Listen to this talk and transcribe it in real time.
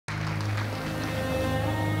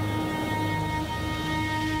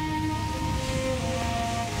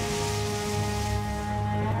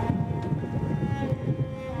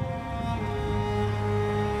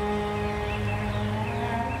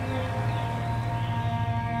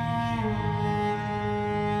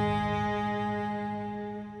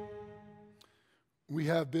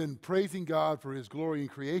have been praising God for his glory in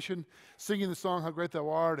creation, singing the song, How Great Thou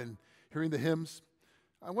Art, and hearing the hymns.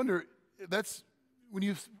 I wonder, that's when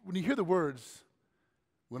you hear the words,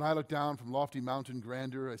 when I look down from lofty mountain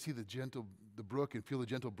grandeur, I see the brook and feel the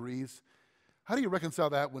gentle breeze. How do you reconcile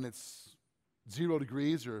that when it's 0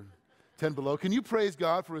 degrees or 10 below? Can you praise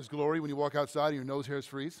God for his glory when you walk outside and your nose hairs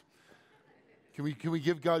freeze? Can we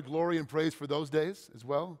give God glory and praise for those days as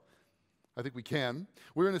well? I think we can.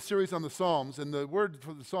 We're in a series on the Psalms, and the word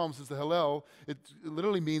for the Psalms is the Hallel. It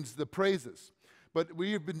literally means the praises. But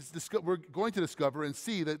we're going to discover and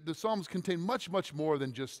see that the Psalms contain much, much more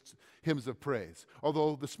than just hymns of praise.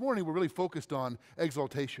 Although this morning we're really focused on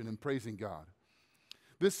exaltation and praising God.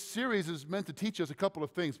 This series is meant to teach us a couple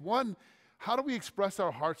of things. One, how do we express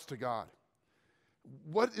our hearts to God?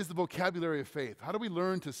 What is the vocabulary of faith? How do we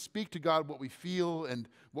learn to speak to God what we feel and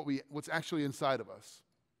what's actually inside of us?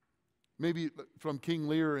 Maybe from King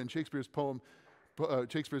Lear in Shakespeare's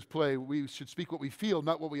play, we should speak what we feel,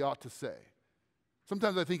 not what we ought to say.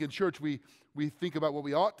 Sometimes I think in church we think about what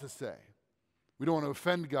we ought to say. We don't want to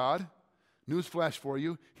offend God. Newsflash for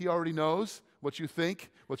you, he already knows what you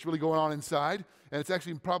think, what's really going on inside, and it's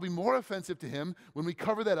actually probably more offensive to him when we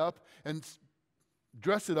cover that up and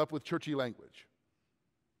dress it up with churchy language.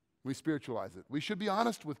 We spiritualize it. We should be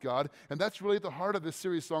honest with God, and that's really at the heart of this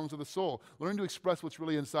series, Songs of the Soul, learning to express what's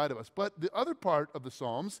really inside of us. But the other part of the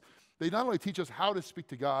Psalms, they not only teach us how to speak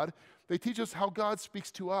to God, they teach us how God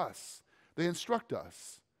speaks to us. They instruct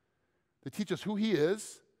us. They teach us who he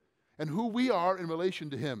is and who we are in relation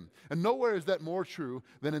to him. And nowhere is that more true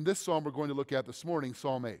than in this psalm we're going to look at this morning,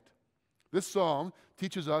 Psalm 8. This psalm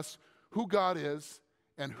teaches us who God is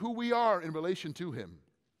and who we are in relation to him.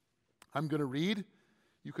 I'm going to read.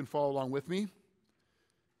 You can follow along with me.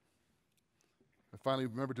 I finally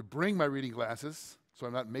remembered to bring my reading glasses, so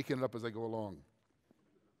I'm not making it up as I go along.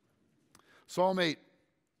 Psalm 8.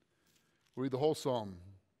 We'll read the whole psalm.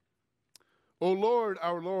 O Lord,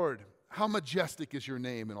 our Lord, how majestic is your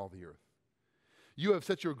name in all the earth. You have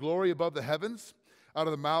set your glory above the heavens. Out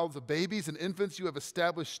of the mouths of babies and infants you have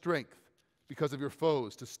established strength because of your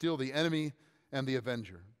foes to still the enemy and the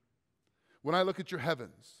avenger. When I look at your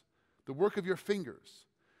heavens, the work of your fingers,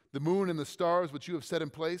 the moon and the stars which you have set in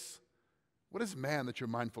place, what is man that you're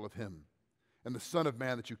mindful of him, and the son of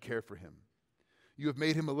man that you care for him? You have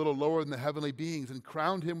made him a little lower than the heavenly beings and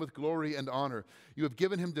crowned him with glory and honor. You have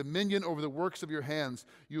given him dominion over the works of your hands.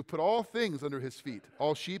 You have put all things under his feet,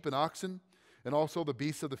 all sheep and oxen, and also the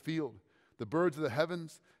beasts of the field, the birds of the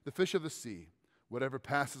heavens, the fish of the sea, whatever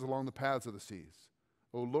passes along the paths of the seas.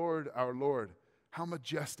 O Lord, our Lord, how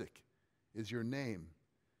majestic is your name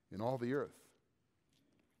in all the earth.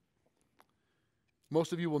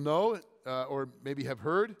 Most of you will know, or maybe have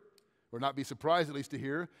heard, or not be surprised at least to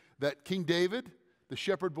hear, that King David, the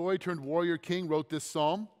shepherd boy turned warrior king, wrote this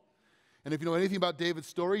psalm. And if you know anything about David's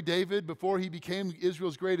story, David, before he became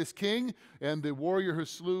Israel's greatest king and the warrior who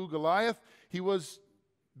slew Goliath, he was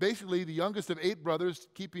basically the youngest of 8 brothers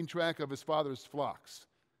keeping track of his father's flocks.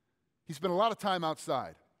 He spent a lot of time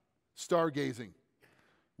outside, stargazing,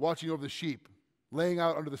 watching over the sheep, laying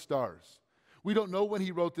out under the stars. We don't know when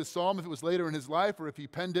he wrote this psalm, if it was later in his life or if he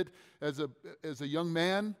penned it as a young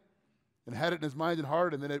man and had it in his mind and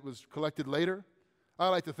heart and then it was collected later. I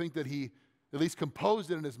like to think that he at least composed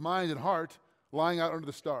it in his mind and heart lying out under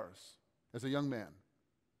the stars as a young man,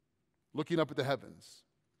 looking up at the heavens,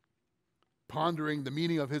 pondering the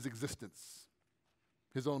meaning of his existence,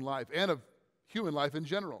 his own life, and of human life in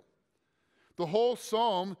general. The whole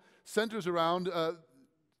psalm centers around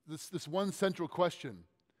this one central question.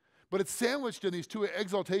 But it's sandwiched in these 2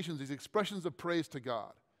 exaltations, these expressions of praise to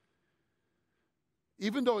God.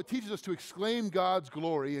 Even though it teaches us to exclaim God's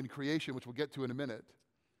glory in creation, which we'll get to in a minute,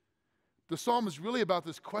 the psalm is really about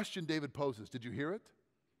this question David poses. Did you hear it?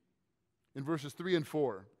 In verses 3 and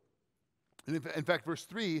 4. And in fact, verse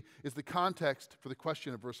 3 is the context for the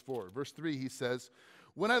question of verse 4. Verse 3, he says,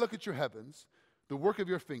 when I look at your heavens, the work of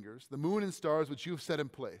your fingers, the moon and stars which you have set in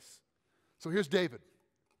place. So here's David,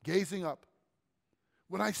 gazing up.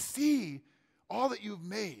 When I see all that you've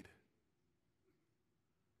made,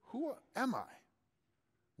 who am I?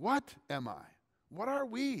 What am I? What are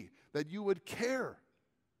we that you would care,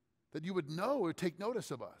 that you would know or take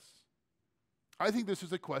notice of us? I think this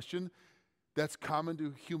is a question that's common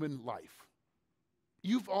to human life.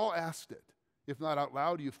 You've all asked it. If not out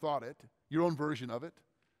loud, you've thought it, your own version of it.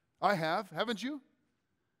 I have, haven't you?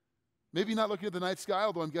 Maybe not looking at the night sky,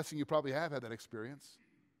 although I'm guessing you probably have had that experience.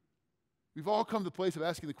 We've all come to the place of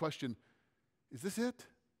asking the question, is this it?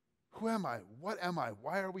 Who am I? What am I?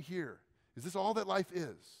 Why are we here? Is this all that life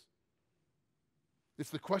is? It's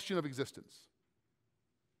the question of existence.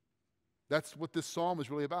 That's what this psalm is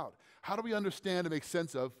really about. How do we understand and make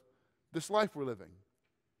sense of this life we're living?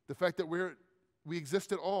 The fact that we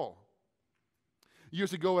exist at all.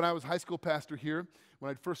 Years ago, when I was high school pastor here, when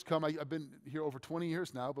I'd first come, I've been here over 20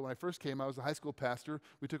 years now, but when I first came, I was a high school pastor.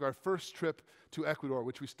 We took our first trip to Ecuador,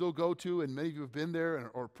 which we still go to, and many of you have been there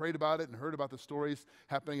or prayed about it and heard about the stories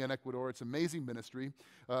happening in Ecuador. It's amazing ministry.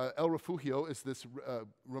 El Refugio is this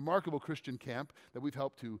remarkable Christian camp that we've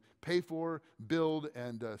helped to pay for, build,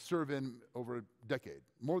 and serve in over a decade,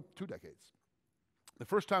 2 decades. The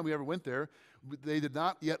first time we ever went there, they did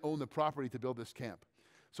not yet own the property to build this camp.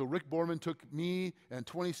 So Rick Borman took me and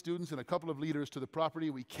 20 students and a couple of leaders to the property.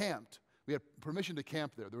 We camped. We had permission to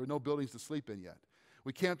camp there. There were no buildings to sleep in yet.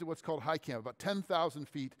 We camped at what's called high camp, about 10,000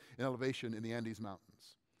 feet in elevation in the Andes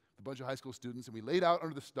Mountains. A bunch of high school students, and we laid out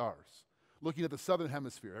under the stars, looking at the southern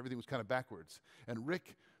hemisphere. Everything was kind of backwards. And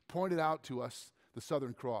Rick pointed out to us the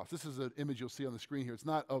Southern Cross. This is an image you'll see on the screen here. It's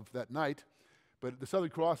not of that night, but the Southern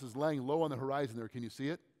Cross is laying low on the horizon there. Can you see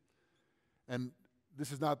it? And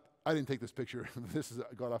this is not, I didn't take this picture. This is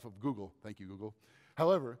got off of Google. Thank you, Google.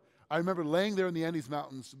 However, I remember laying there in the Andes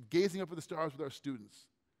Mountains, gazing up at the stars with our students,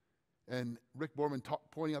 and Rick Borman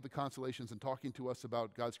pointing out the constellations and talking to us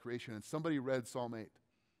about God's creation, and somebody read Psalm 8.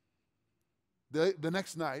 The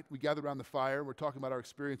next night, we gathered around the fire, we're talking about our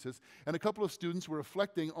experiences, and a couple of students were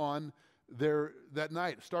reflecting on that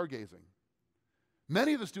night, stargazing.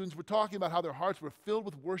 Many of the students were talking about how their hearts were filled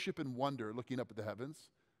with worship and wonder looking up at the heavens.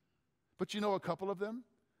 But a couple of them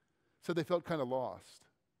said they felt kind of lost.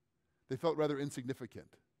 They felt rather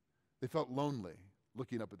insignificant. They felt lonely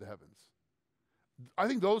looking up at the heavens. I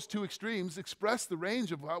think those two extremes express the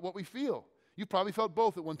range of what we feel. You've probably felt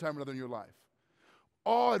both at one time or another in your life.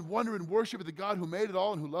 Awe and wonder and worship at the God who made it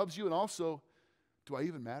all and who loves you, and also, do I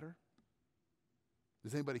even matter?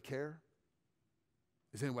 Does anybody care?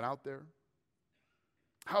 Is anyone out there?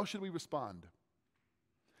 How should we respond?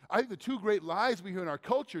 I think the two great lies we hear in our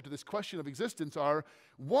culture to this question of existence are,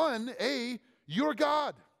 one, you're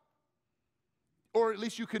God. Or at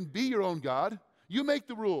least you can be your own God. You make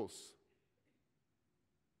the rules.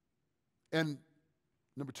 And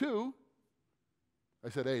number two, I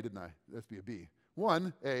said A, didn't I? Let's be a B.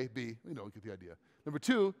 One, A, B, we get the idea. Number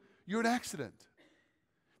two, you're an accident.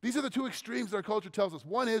 These are the two extremes that our culture tells us.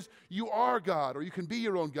 One is, you are God, or you can be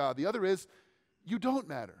your own God. The other is, you don't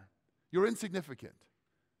matter. You're insignificant.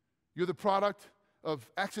 You're the product of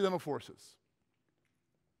accidental forces.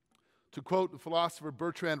 To quote the philosopher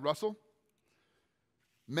Bertrand Russell,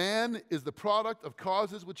 man is the product of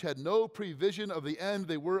causes which had no prevision of the end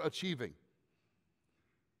they were achieving.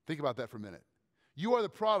 Think about that for a minute. You are the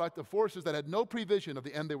product of forces that had no prevision of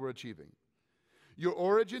the end they were achieving. Your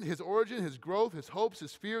origin, his growth, his hopes,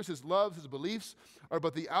 his fears, his loves, his beliefs are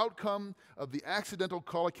but the outcome of the accidental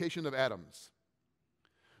collocation of atoms.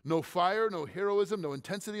 No fire, no heroism, no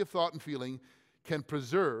intensity of thought and feeling can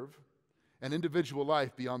preserve an individual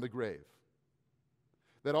life beyond the grave.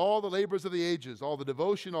 That all the labors of the ages, all the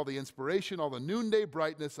devotion, all the inspiration, all the noonday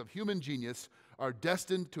brightness of human genius are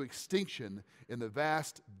destined to extinction in the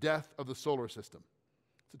vast death of the solar system.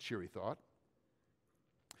 It's a cheery thought.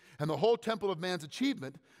 And the whole temple of man's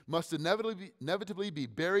achievement must inevitably be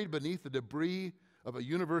buried beneath the debris of a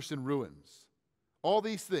universe in ruins. All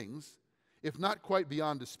these things, if not quite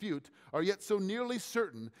beyond dispute, are yet so nearly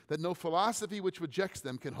certain that no philosophy which rejects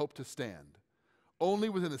them can hope to stand. Only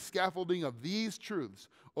within the scaffolding of these truths,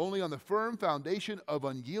 only on the firm foundation of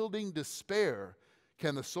unyielding despair,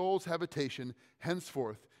 can the soul's habitation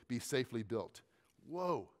henceforth be safely built.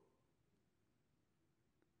 Whoa.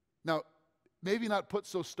 Now, maybe not put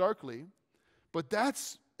so starkly, but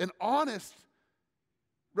that's an honest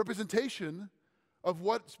representation of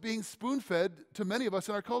what's being spoon-fed to many of us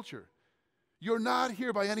in our culture. You're not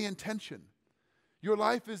here by any intention. Your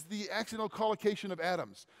life is the accidental collocation of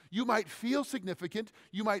atoms. You might feel significant,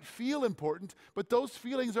 you might feel important, but those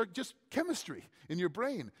feelings are just chemistry in your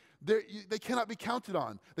brain. They cannot be counted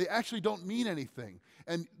on. They actually don't mean anything.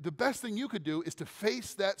 And the best thing you could do is to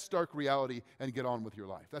face that stark reality and get on with your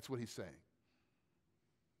life. That's what he's saying.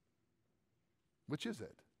 Which is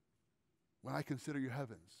it? When I consider your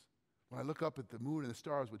heavens, when I look up at the moon and the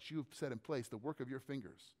stars which you've set in place, the work of your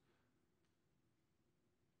fingers,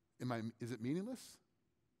 is it meaningless?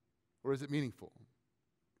 Or is it meaningful?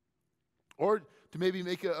 Or to maybe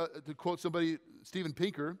to quote somebody, Steven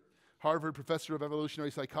Pinker, Harvard professor of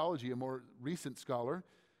evolutionary psychology, a more recent scholar,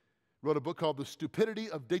 wrote a book called The Stupidity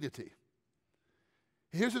of Dignity.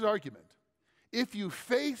 Here's his argument. If you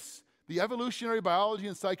face the evolutionary biology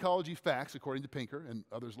and psychology facts, according to Pinker and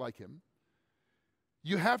others like him,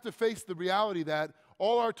 you have to face the reality that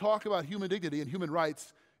all our talk about human dignity and human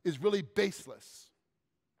rights is really baseless.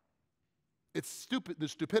 It's stupid, the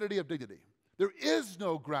stupidity of dignity. There is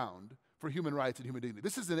no ground for human rights and human dignity.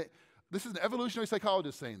 This is an evolutionary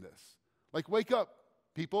psychologist saying this. Like, wake up,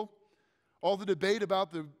 people. All the debate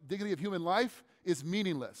about the dignity of human life is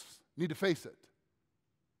meaningless. You need to face it.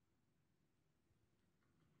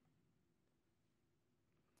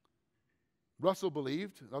 Russell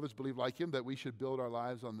believed, and others believe like him, that we should build our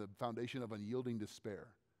lives on the foundation of unyielding despair.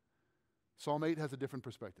 Psalm 8 has a different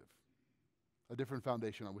perspective, a different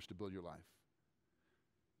foundation on which to build your life.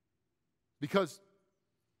 Because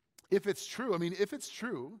if it's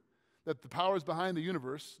true that the powers behind the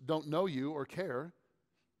universe don't know you or care,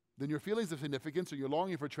 then your feelings of significance or your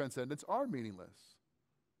longing for transcendence are meaningless.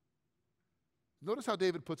 Notice how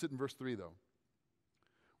David puts it in verse 3, though.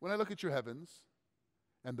 When I look at your heavens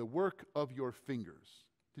and the work of your fingers.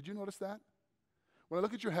 Did you notice that? When I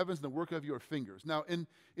look at your heavens and the work of your fingers. Now,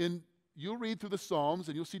 you'll read through the Psalms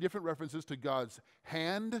and you'll see different references to God's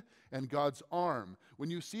hand and God's arm.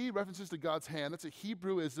 When you see references to God's hand, that's a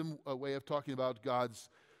Hebrewism, a way of talking about God's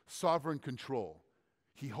sovereign control.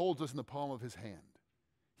 He holds us in the palm of his hand.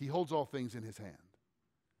 He holds all things in his hand.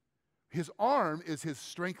 His arm is his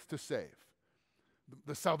strength to save.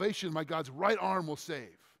 The salvation, my God's right arm will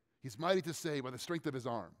save. He's mighty to save by the strength of his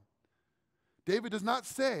arm. David does not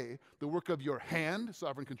say the work of your hand,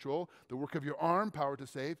 sovereign control, the work of your arm, power to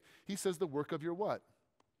save. He says the work of your what?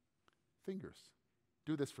 Fingers.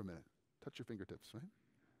 Do this for a minute. Touch your fingertips, right?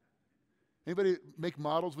 Anybody make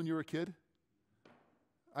models when you were a kid?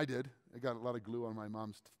 I did. I got a lot of glue on my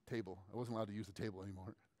mom's table. I wasn't allowed to use the table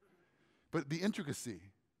anymore. But the intricacy.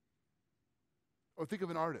 Or think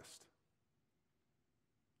of an artist.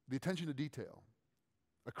 The attention to detail.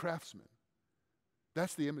 A craftsman.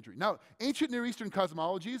 That's the imagery. Now, ancient Near Eastern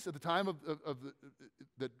cosmologies at the time of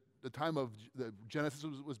the time of the Genesis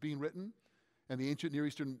was being written, and the ancient Near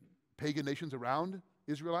Eastern pagan nations around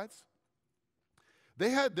Israelites,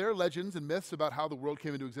 they had their legends and myths about how the world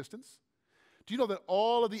came into existence. Do you know that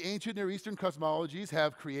all of the ancient Near Eastern cosmologies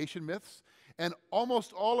have creation myths, and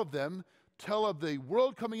almost all of them tell of the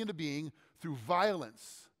world coming into being through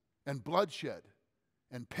violence and bloodshed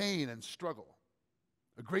and pain and struggle?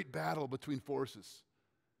 A great battle between forces.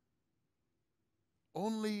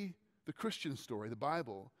 Only the Christian story, the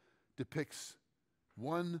Bible, depicts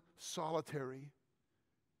one solitary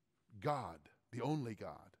God, the only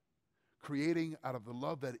God, creating out of the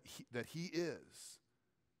love that he is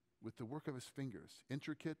with the work of his fingers,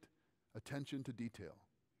 intricate attention to detail.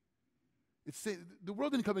 The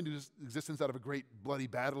world didn't come into existence out of a great bloody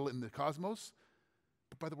battle in the cosmos,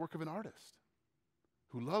 but by the work of an artist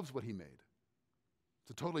who loves what he made. It's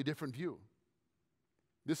a totally different view.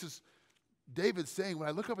 This is David saying, when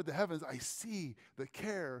I look up at the heavens, I see the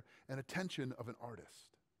care and attention of an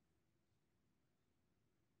artist.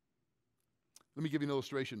 Let me give you an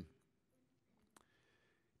illustration.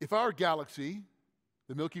 If our galaxy,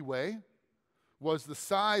 the Milky Way, was the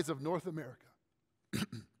size of North America,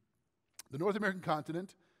 the North American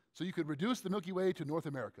continent, so you could reduce the Milky Way to North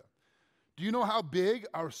America, do you know how big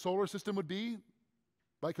our solar system would be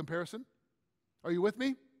by comparison? Are you with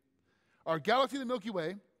me? Our galaxy, the Milky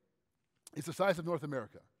Way, is the size of North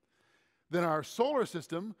America. Then our solar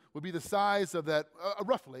system would be the size of that,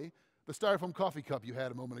 roughly, the styrofoam coffee cup you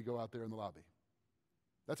had a moment ago out there in the lobby.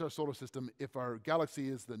 That's our solar system if our galaxy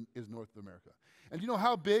is North America. And do you know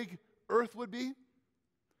how big Earth would be?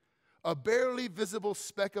 A barely visible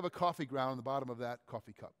speck of a coffee ground on the bottom of that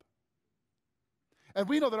coffee cup. And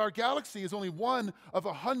we know that our galaxy is only one of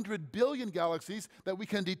 100 billion galaxies that we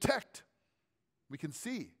can detect. We can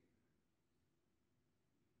see.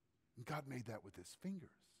 And God made that with his fingers.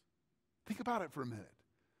 Think about it for a minute.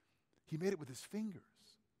 He made it with his fingers.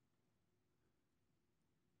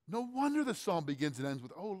 No wonder the psalm begins and ends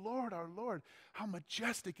with, "Oh Lord, our Lord, how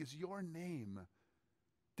majestic is your name."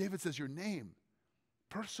 David says your name,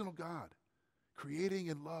 personal God, creating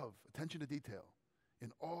in love, attention to detail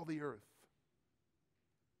in all the earth.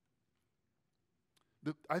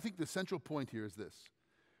 I think the central point here is this.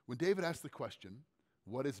 When David asks the question,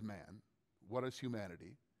 what is man? What is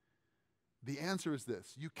humanity? The answer is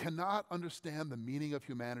this. You cannot understand the meaning of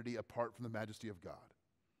humanity apart from the majesty of God.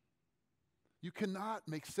 You cannot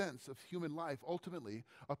make sense of human life ultimately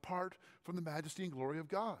apart from the majesty and glory of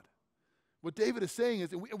God. What David is saying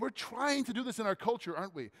is, and we're trying to do this in our culture,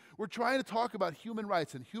 aren't we? We're trying to talk about human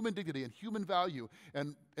rights and human dignity and human value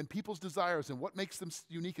and people's desires and what makes them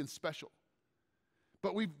unique and special.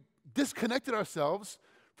 But we've disconnected ourselves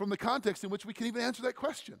from the context in which we can even answer that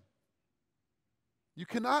question. You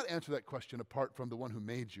cannot answer that question apart from the one who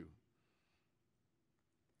made you.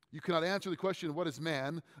 You cannot answer the question, what is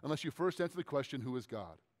man, unless you first answer the question, who is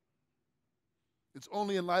God? It's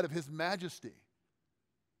only in light of his majesty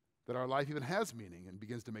that our life even has meaning and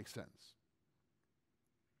begins to make sense.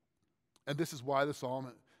 And this is why the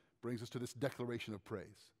psalm brings us to this declaration of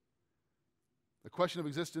praise. A question of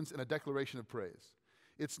existence and a declaration of praise.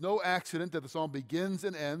 It's no accident that the psalm begins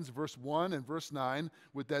and ends, verse 1 and verse 9,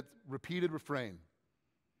 with that repeated refrain.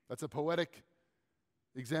 That's a poetic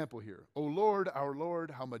example here. O Lord, our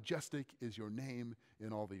Lord, how majestic is your name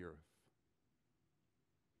in all the earth.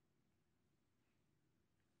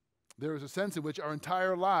 There is a sense in which our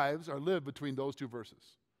entire lives are lived between those two verses,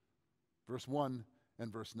 verse 1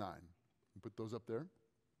 and verse 9. Put those up there.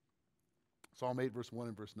 Psalm 8, verse 1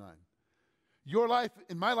 and verse 9. Your life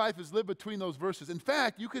and my life is lived between those verses. In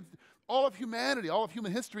fact, all of humanity, all of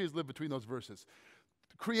human history is lived between those verses.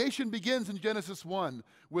 Creation begins in Genesis 1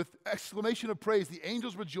 with exclamation of praise, the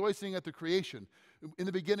angels rejoicing at the creation. In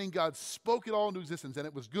the beginning, God spoke it all into existence, and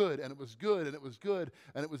it was good, and it was good, and it was good,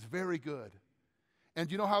 and it was very good. And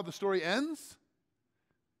do you know how the story ends?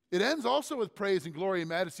 It ends also with praise and glory and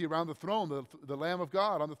majesty around the throne, the Lamb of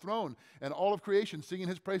God on the throne, and all of creation singing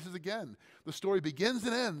his praises again. The story begins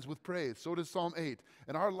and ends with praise. So does Psalm 8.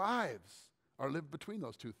 And our lives are lived between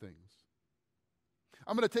those two things.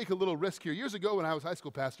 I'm going to take a little risk here. Years ago when I was high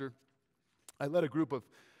school pastor, I led a group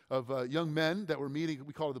of young men that were meeting.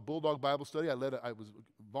 We call it the Bulldog Bible Study. I was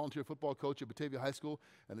a volunteer football coach at Batavia High School,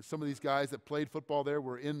 and some of these guys that played football there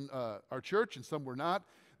were in our church, and some were not.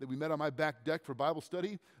 That we met on my back deck for Bible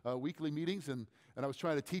study, weekly meetings, and I was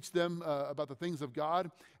trying to teach them about the things of God,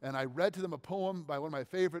 and I read to them a poem by one of my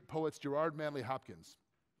favorite poets, Gerard Manley Hopkins.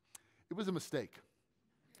 It was a mistake.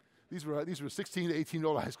 These were 16 to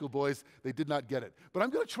 18-year-old high school boys. They did not get it. But I'm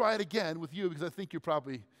going to try it again with you because I think you're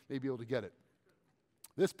probably may be able to get it.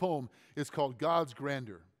 This poem is called God's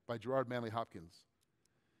Grandeur by Gerard Manley Hopkins.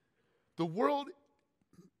 The world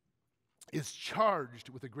is charged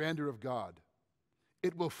with the grandeur of God.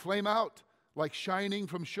 It will flame out like shining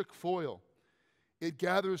from shook foil. It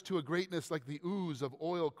gathers to a greatness like the ooze of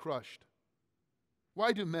oil crushed.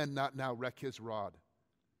 Why do men not now wreck his rod?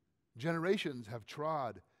 Generations have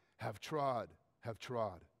trod, have trod, have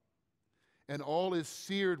trod. And all is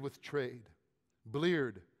seared with trade,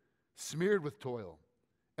 bleared, smeared with toil,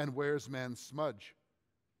 and wears man's smudge,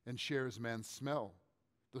 and shares man's smell.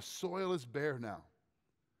 The soil is bare now,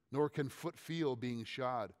 nor can foot feel being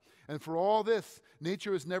shod. And for all this,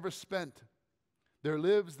 nature is never spent. There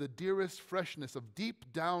lives the dearest freshness of deep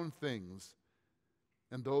down things.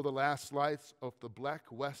 And though the last lights of the black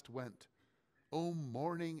west went, O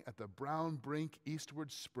morning at the brown brink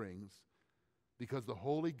eastward springs, because the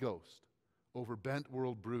Holy Ghost over bent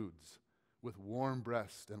world broods, with warm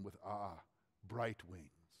breast and with bright wings.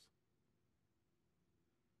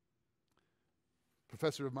 A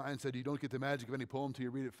professor of mine said, you don't get the magic of any poem till you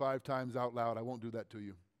read it 5 times out loud. I won't do that to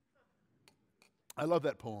you. I love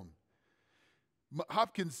that poem.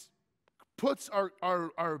 Hopkins puts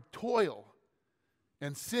our toil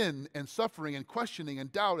and sin and suffering and questioning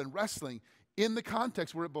and doubt and wrestling in the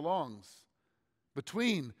context where it belongs.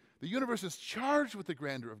 Between the universe is charged with the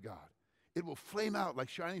grandeur of God. It will flame out like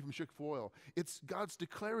shining from shook foil. It's God's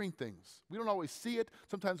declaring things. We don't always see it.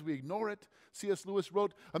 Sometimes we ignore it. C.S. Lewis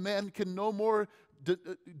wrote, a man can no more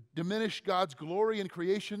diminish God's glory in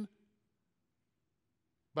creation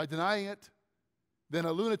by denying it than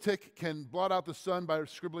a lunatic can blot out the sun by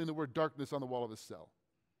scribbling the word darkness on the wall of his cell.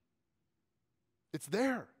 It's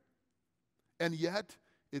there. And yet,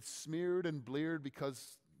 it's smeared and bleared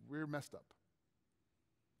because we're messed up.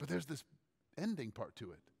 But there's this ending part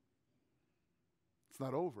to it. It's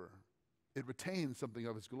not over. It retains something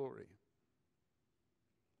of its glory.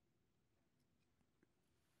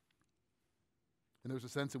 And there's a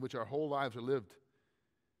sense in which our whole lives are lived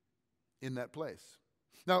in that place.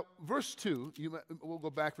 Now, verse 2, we'll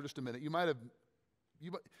go back for just a minute.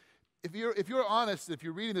 If you're honest, if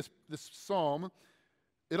you're reading this psalm,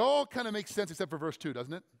 it all kind of makes sense except for verse 2,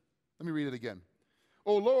 doesn't it? Let me read it again.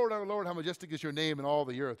 O Lord, our Lord, how majestic is your name in all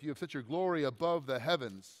the earth. You have set your glory above the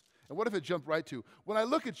heavens. And what if it jumped right to, when I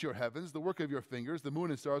look at your heavens, the work of your fingers, the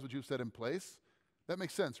moon and stars which you've set in place? That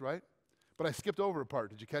makes sense, right? But I skipped over a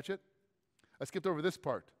part. Did you catch it? I skipped over this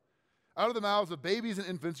part. Out of the mouths of babies and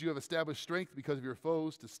infants you have established strength because of your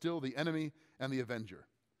foes to still the enemy and the avenger.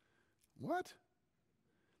 What?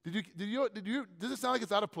 Does it sound like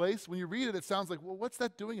it's out of place? When you read it, it sounds like, well, what's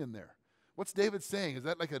that doing in there? What's David saying? Is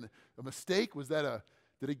that like a mistake?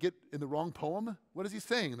 Did it get in the wrong poem? What is he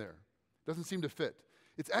saying there? Doesn't seem to fit.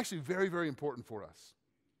 It's actually very, very important for us.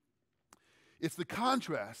 It's the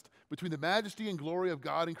contrast between the majesty and glory of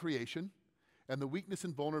God in creation and the weakness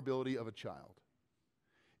and vulnerability of a child.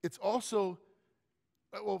 It's also,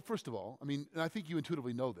 well, first of all, and I think you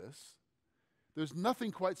intuitively know this, There's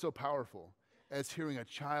nothing quite so powerful as hearing a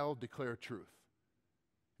child declare truth.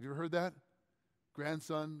 Have you ever heard that?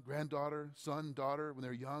 Grandson, granddaughter, son, daughter, when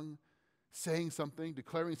they're young, saying something,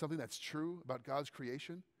 declaring something that's true about God's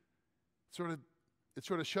creation. It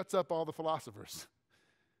sort of shuts up all the philosophers.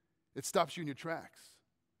 It stops you in your tracks,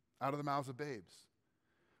 out of the mouths of babes.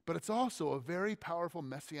 But it's also a very powerful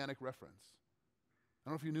messianic reference. I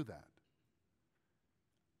don't know if you knew that.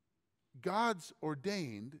 God's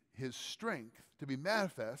ordained his strength to be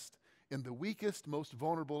manifest in the weakest, most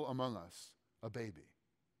vulnerable among us, a baby.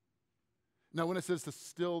 Now, when it says to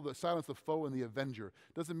still the silence the foe and the avenger,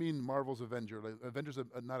 doesn't mean Marvel's avenger. Avenger's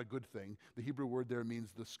not a good thing. The Hebrew word there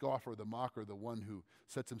means the scoffer, the mocker, the one who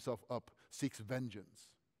sets himself up, seeks vengeance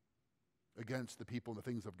against the people and the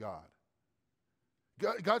things of God.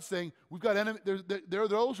 God's saying, we've got enemies. There are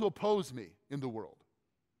those who oppose me in the world.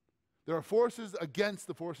 There are forces against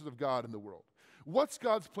the forces of God in the world. What's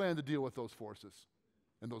God's plan to deal with those forces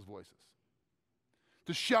and those voices?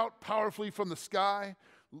 To shout powerfully from the sky,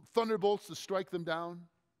 thunderbolts to strike them down?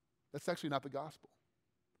 That's actually not the gospel.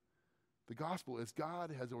 The gospel is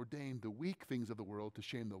God has ordained the weak things of the world to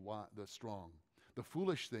shame the strong, the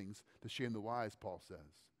foolish things to shame the wise, Paul says.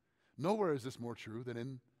 Nowhere is this more true than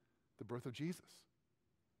in the birth of Jesus.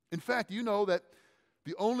 In fact, you know that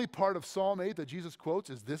the only part of Psalm 8 that Jesus quotes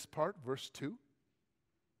is this part, verse 2.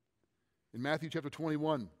 In Matthew chapter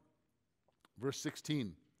 21, verse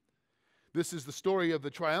 16. This is the story of the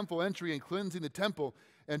triumphal entry and cleansing the temple.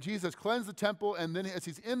 And Jesus cleansed the temple, and then as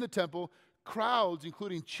he's in the temple, crowds,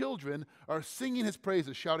 including children, are singing his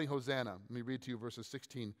praises, shouting Hosanna. Let me read to you verses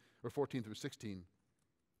 16 or 14 through 16.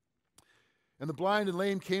 And the blind and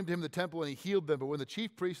lame came to him in the temple, and he healed them. But when the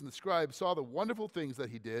chief priests and the scribes saw the wonderful things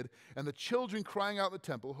that he did, and the children crying out in the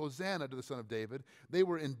temple, Hosanna to the Son of David, they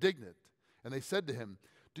were indignant. And they said to him,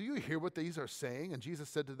 do you hear what these are saying? And Jesus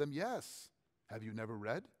said to them, yes. Have you never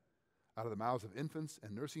read? Out of the mouths of infants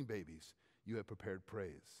and nursing babies, you have prepared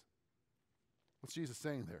praise. What's Jesus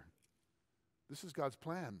saying there? This is God's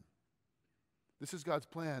plan. This is God's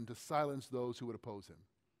plan to silence those who would oppose him.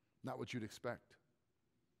 Not what you'd expect.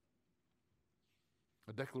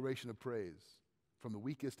 A declaration of praise from the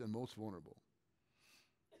weakest and most vulnerable.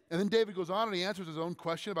 And then David goes on and he answers his own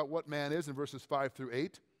question about what man is in verses 5 through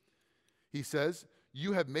 8. He says,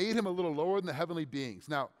 you have made him a little lower than the heavenly beings.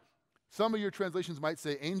 Now, some of your translations might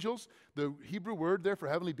say angels. The Hebrew word there for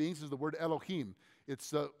heavenly beings is the word Elohim.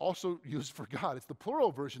 It's also used for God. It's the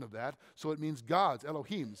plural version of that, so it means gods,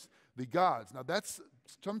 Elohims, the gods. Now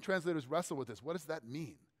some translators wrestle with this. What does that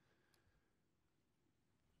mean?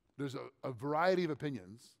 There's a variety of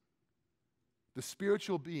opinions. The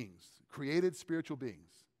spiritual beings, created spiritual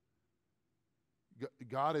beings.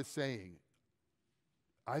 God is saying,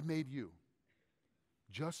 I've made you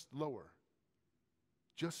just lower,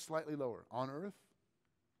 just slightly lower on earth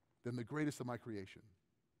than the greatest of my creation.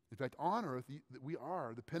 In fact, on earth, we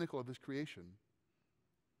are the pinnacle of this creation.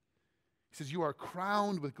 He says, you are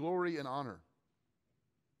crowned with glory and honor,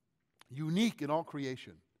 unique in all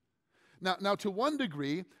creation. Now, to one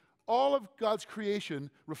degree, all of God's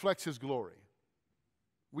creation reflects his glory.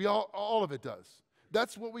 All of it does.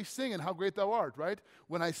 That's what we sing in How Great Thou Art, right?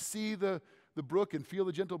 When I see the brook and feel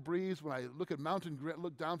the gentle breeze, when I look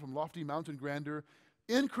down from lofty mountain grandeur,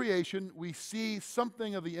 in creation, we see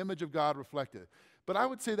something of the image of God reflected. But I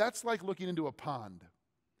would say that's like looking into a pond.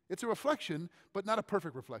 It's a reflection, but not a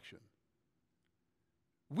perfect reflection.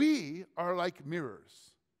 We are like mirrors.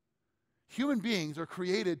 Human beings are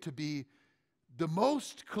created to be the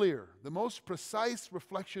most clear, the most precise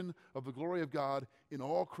reflection of the glory of God in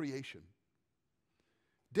all creation.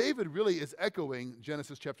 David really is echoing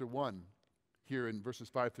Genesis chapter 1 here in verses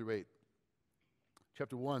 5 through 8.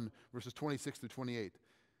 Chapter 1, verses 26 through 28.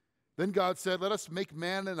 Then God said, let us make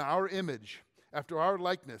man in our image, after our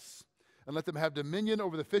likeness, and let them have dominion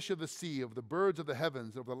over the fish of the sea, over the birds of the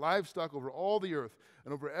heavens, over the livestock, over all the earth,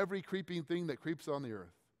 and over every creeping thing that creeps on the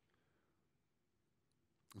earth.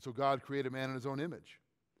 And so God created man in his own image.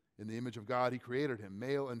 In the image of God he created him.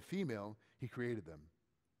 Male and female he created them.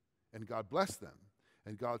 And God blessed them.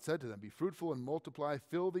 And God said to them, be fruitful and multiply,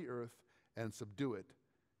 fill the earth and subdue it,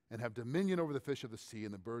 and have dominion over the fish of the sea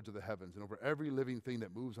and the birds of the heavens, and over every living thing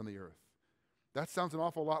that moves on the earth. That sounds an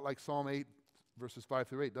awful lot like Psalm 8, verses 5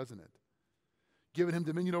 through 8, doesn't it? Given him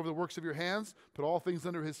dominion over the works of your hands, put all things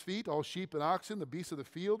under his feet, all sheep and oxen, the beasts of the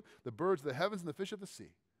field, the birds of the heavens, and the fish of the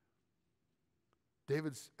sea.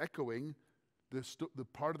 David's echoing the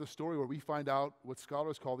part of the story where we find out what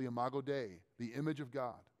scholars call the imago Dei, the image of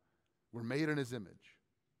God. We're made in his image.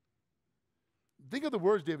 Think of the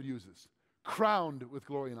words David uses. Crowned with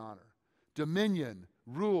glory and honor. Dominion,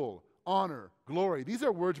 rule, honor, glory. These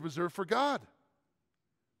are words reserved for God.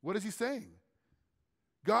 What is he saying?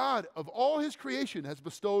 God, of all his creation, has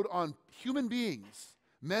bestowed on human beings,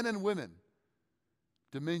 men and women,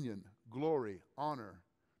 dominion, glory, honor,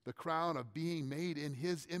 the crown of being made in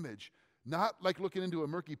his image, not like looking into a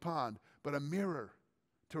murky pond, but a mirror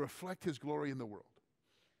to reflect his glory in the world.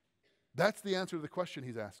 That's the answer to the question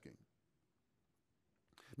he's asking.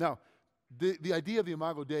 Now, the idea of the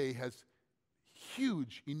Imago Dei has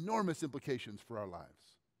huge, enormous implications for our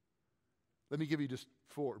lives. Let me give you just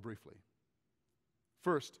 4 briefly.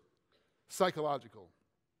 First, psychological.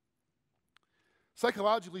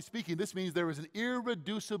 Psychologically speaking, this means there is an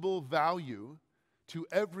irreducible value to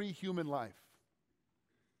every human life.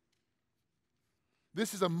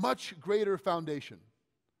 This is a much greater foundation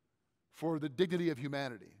for the dignity of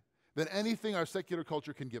humanity than anything our secular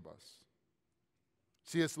culture can give us.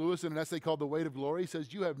 C.S. Lewis, in an essay called The Weight of Glory,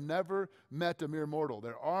 says, "You have never met a mere mortal.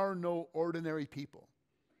 There are no ordinary people.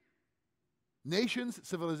 Nations,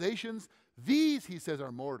 civilizations, these," he says,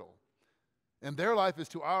 "are mortal, and their life is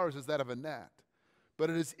to ours as that of a gnat. But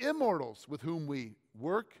it is immortals with whom we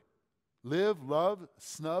work, live, love,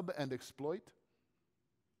 snub, and exploit."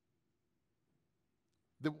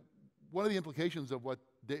 One of the implications of what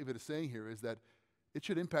David is saying here is that it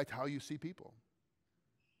should impact how you see people.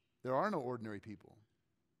 There are no ordinary people.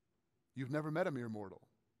 You've never met a mere mortal.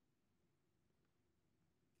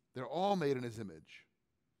 They're all made in his image.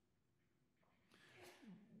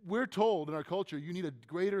 We're told in our culture you need a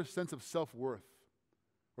greater sense of self-worth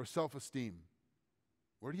or self-esteem.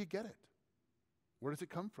 Where do you get it? Where does it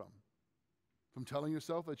come from? From telling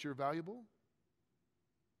yourself that you're valuable?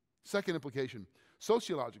 Second implication,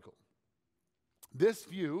 sociological. This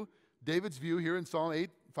view, David's view here in Psalm 8,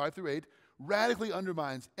 5 through 8, radically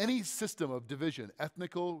undermines any system of division,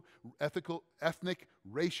 ethnic,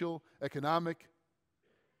 racial, economic.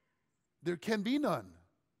 There can be none.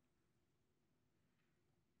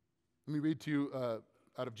 Let me read to you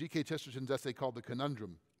out of G.K. Chesterton's essay called The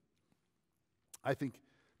Conundrum. I think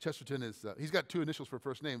Chesterton is, he's got 2 initials for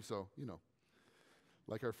first name, so,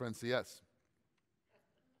 like our friend C.S.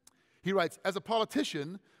 He writes, "As a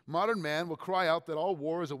politician, modern man will cry out that all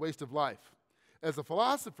war is a waste of life. As a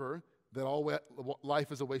philosopher, that all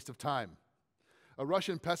life is a waste of time. A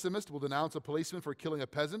Russian pessimist will denounce a policeman for killing a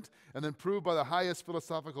peasant and then prove by the highest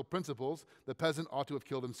philosophical principles the peasant ought to have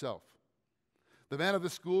killed himself. The man of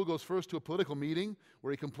this school goes first to a political meeting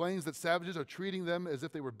where he complains that savages are treating them as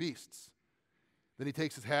if they were beasts. Then he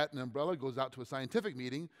takes his hat and umbrella, goes out to a scientific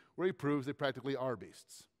meeting where he proves they practically are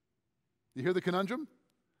beasts." You hear the conundrum?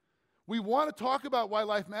 We want to talk about why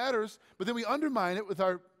life matters, but then we undermine it with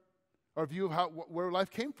our view of where life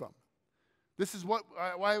came from. This is why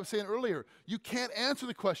I was saying earlier, you can't answer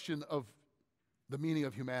the question of the meaning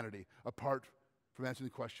of humanity apart from answering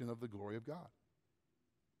the question of the glory of God.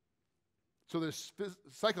 So there's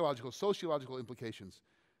psychological, sociological implications.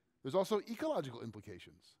 There's also ecological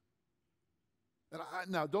implications. And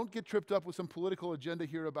now, don't get tripped up with some political agenda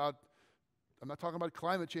here about, I'm not talking about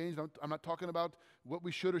climate change. I'm not talking about what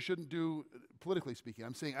we should or shouldn't do politically speaking.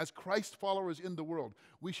 I'm saying as Christ followers in the world,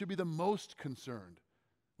 we should be the most concerned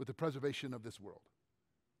with the preservation of this world.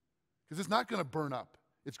 Because it's not going to burn up.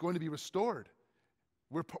 It's going to be restored.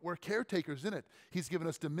 We're caretakers in it. He's given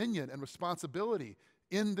us dominion and responsibility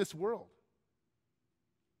in this world.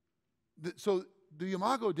 So the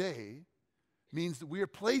Imago Dei means that we are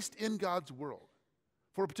placed in God's world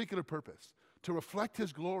for a particular purpose, to reflect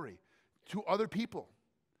his glory to other people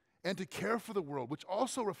and to care for the world, which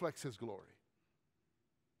also reflects his glory.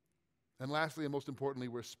 And lastly, and most importantly,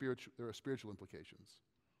 there are spiritual implications.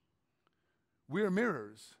 We are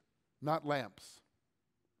mirrors, not lamps.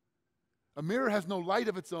 A mirror has no light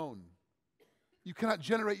of its own. You cannot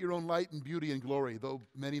generate your own light and beauty and glory, though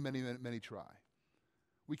many, many, many, many try.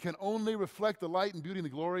 We can only reflect the light and beauty and the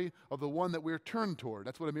glory of the one that we're turned toward.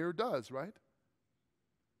 That's what a mirror does, right?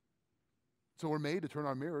 So we're made to turn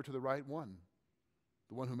our mirror to the right one,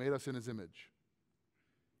 the one who made us in his image.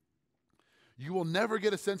 You will never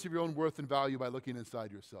get a sense of your own worth and value by looking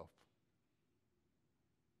inside yourself.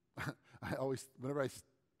 Whenever I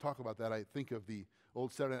talk about that, I think of the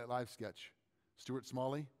old Saturday Night Live sketch, Stuart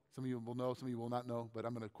Smalley. Some of you will know, some of you will not know, but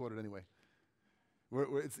I'm going to quote it anyway.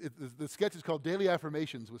 The sketch is called Daily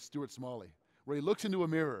Affirmations with Stuart Smalley, where he looks into a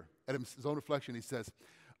mirror at his own reflection. He says,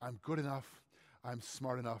 "I'm good enough, I'm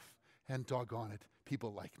smart enough, and doggone it,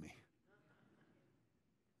 people like me."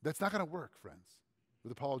 That's not going to work, friends,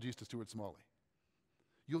 with apologies to Stuart Smalley.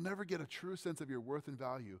 You'll never get a true sense of your worth and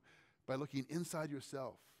value by looking inside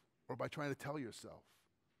yourself or by trying to tell yourself.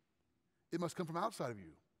 It must come from outside of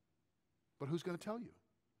you. But who's going to tell you?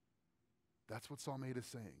 That's what Psalm 8 is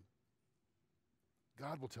saying.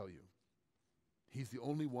 God will tell you. He's the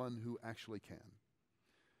only one who actually can.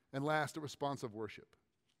 And last, a response of worship.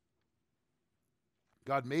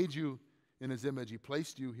 God made you in his image. He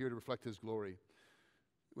placed you here to reflect his glory.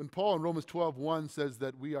 When Paul in Romans 12:1 says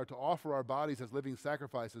that we are to offer our bodies as living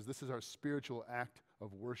sacrifices, this is our spiritual act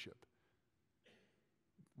of worship.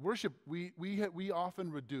 Worship, we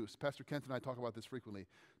often reduce, Pastor Kent and I talk about this frequently,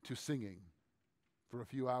 to singing for a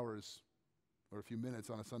few hours or a few minutes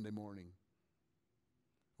on a Sunday morning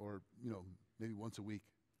or, maybe once a week.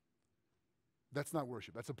 That's not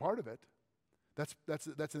worship. That's a part of it.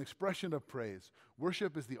 That's an expression of praise.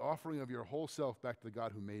 Worship is the offering of your whole self back to the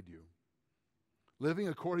God who made you. Living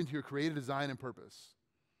according to your created design and purpose.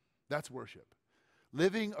 That's worship.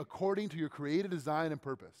 Living according to your created design and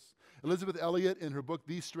purpose. Elizabeth Elliot, in her book,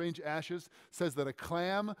 These Strange Ashes, says that a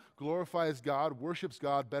clam glorifies God, worships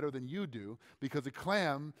God better than you do, because a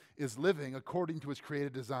clam is living according to its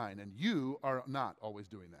created design, and you are not always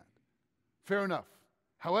doing that. Fair enough.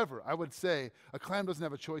 However, I would say a clam doesn't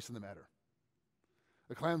have a choice in the matter.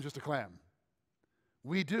 A clam's just a clam.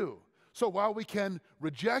 We do. So while we can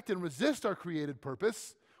reject and resist our created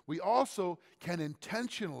purpose, we also can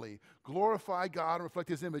intentionally glorify God and reflect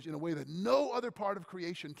his image in a way that no other part of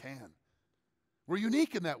creation can. We're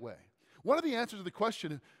unique in that way. One of the answers to the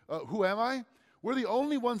question, who am I? We're the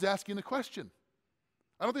only ones asking the question.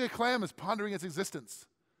 I don't think a clam is pondering its existence,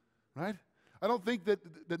 right? I don't think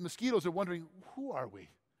that mosquitoes are wondering, who are we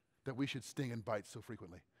that we should sting and bite so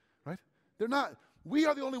frequently, right? They're not. We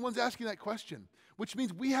are the only ones asking that question, which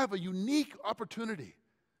means we have a unique opportunity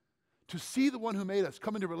to see the one who made us,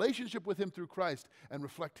 come into relationship with him through Christ, and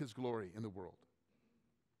reflect his glory in the world.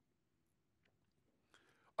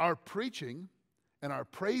 Our preaching and our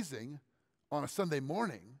praising on a Sunday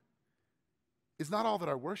morning is not all that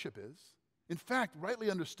our worship is. In fact,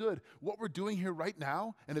 rightly understood, what we're doing here right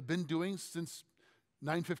now, and have been doing since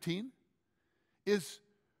 9:15, is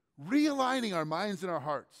realigning our minds and our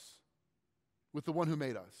hearts with the one who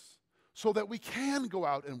made us, so that we can go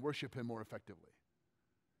out and worship him more effectively.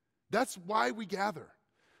 That's why we gather,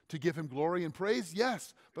 to give him glory and praise,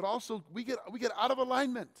 yes, but also we get out of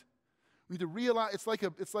alignment. We need to realize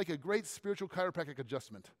it's like a great spiritual chiropractic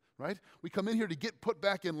adjustment, right? We come in here to get put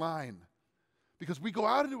back in line, because we go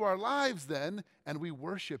out into our lives then and we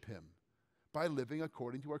worship him by living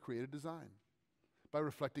according to our created design, by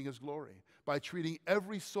reflecting his glory, by treating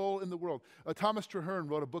every soul in the world. Thomas Traherne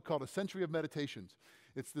wrote a book called A Century of Meditations.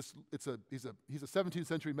 He's a 17th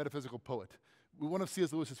century metaphysical poet. One of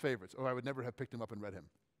C.S. Lewis's favorites, or I would never have picked him up and read him.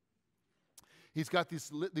 He's got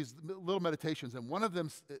these little meditations, and one of them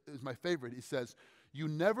is my favorite. He says, "You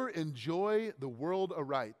never enjoy the world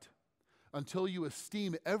aright until you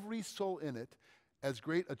esteem every soul in it as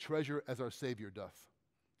great a treasure as our Savior doth."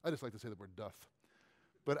 I just like to say the word doth.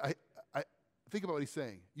 But I think about what he's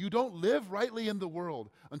saying. You don't live rightly in the world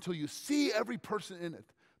until you see every person in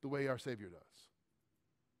it the way our Savior does.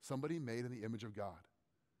 Somebody made in the image of God,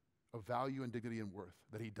 of value and dignity and worth,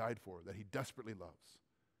 that he died for, that he desperately loves.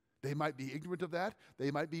 They might be ignorant of that. They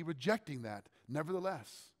might be rejecting that.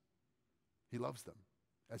 Nevertheless, he loves them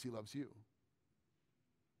as he loves you.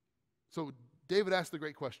 So David asked the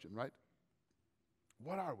great question, right?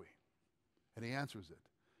 What are we? And he answers it.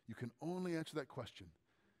 You can only answer that question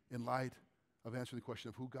in light of answering the question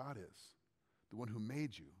of who God is, the one who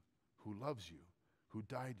made you, who loves you, who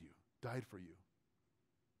died for you,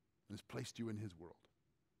 and has placed you in his world.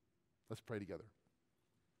 Let's pray together.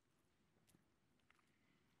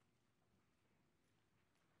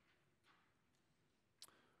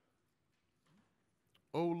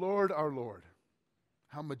 O Lord, our Lord,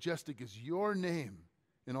 how majestic is your name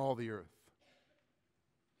in all the earth.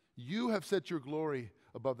 You have set your glory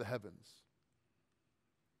above the heavens,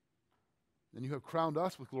 and you have crowned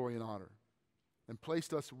us with glory and honor and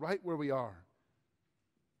placed us right where we are.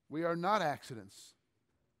 We are not accidents.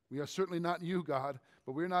 We are certainly not you, God,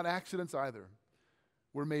 but we're not accidents either.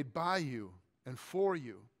 We're made by you and for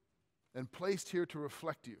you and placed here to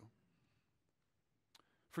reflect you.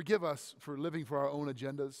 Forgive us for living for our own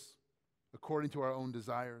agendas, according to our own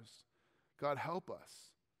desires. God, help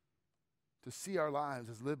us to see our lives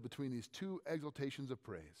as lived between these two exaltations of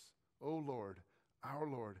praise. O Lord, our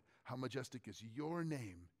Lord, how majestic is your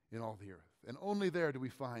name in all the earth. And only there do we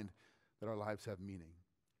find that our lives have meaning.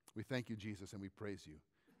 We thank you, Jesus, and we praise you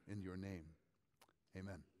in your name.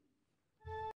 Amen.